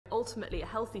ultimately a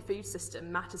healthy food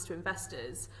system matters to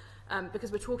investors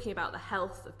because we're talking about the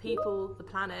health of people, the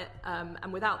planet,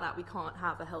 and without that we can't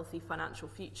have a healthy financial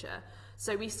future.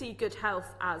 So we see good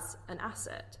health as an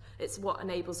asset. It's what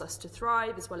enables us to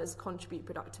thrive as well as contribute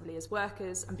productively as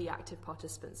workers and be active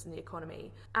participants in the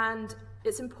economy. And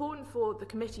it's important for the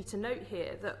committee to note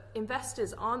here that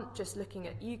investors aren't just looking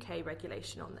at UK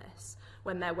regulation on this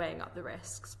when they're weighing up the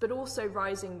risks, but also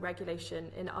rising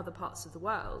regulation in other parts of the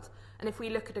world. And if we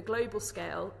look at a global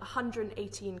scale,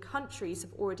 118 countries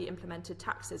have already implemented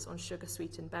taxes on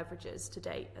sugar-sweetened beverages to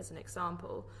date, as an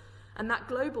example. And that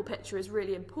global picture is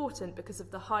really important because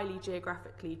of the highly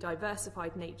geographically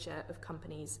diversified nature of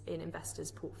companies in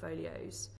investors' portfolios.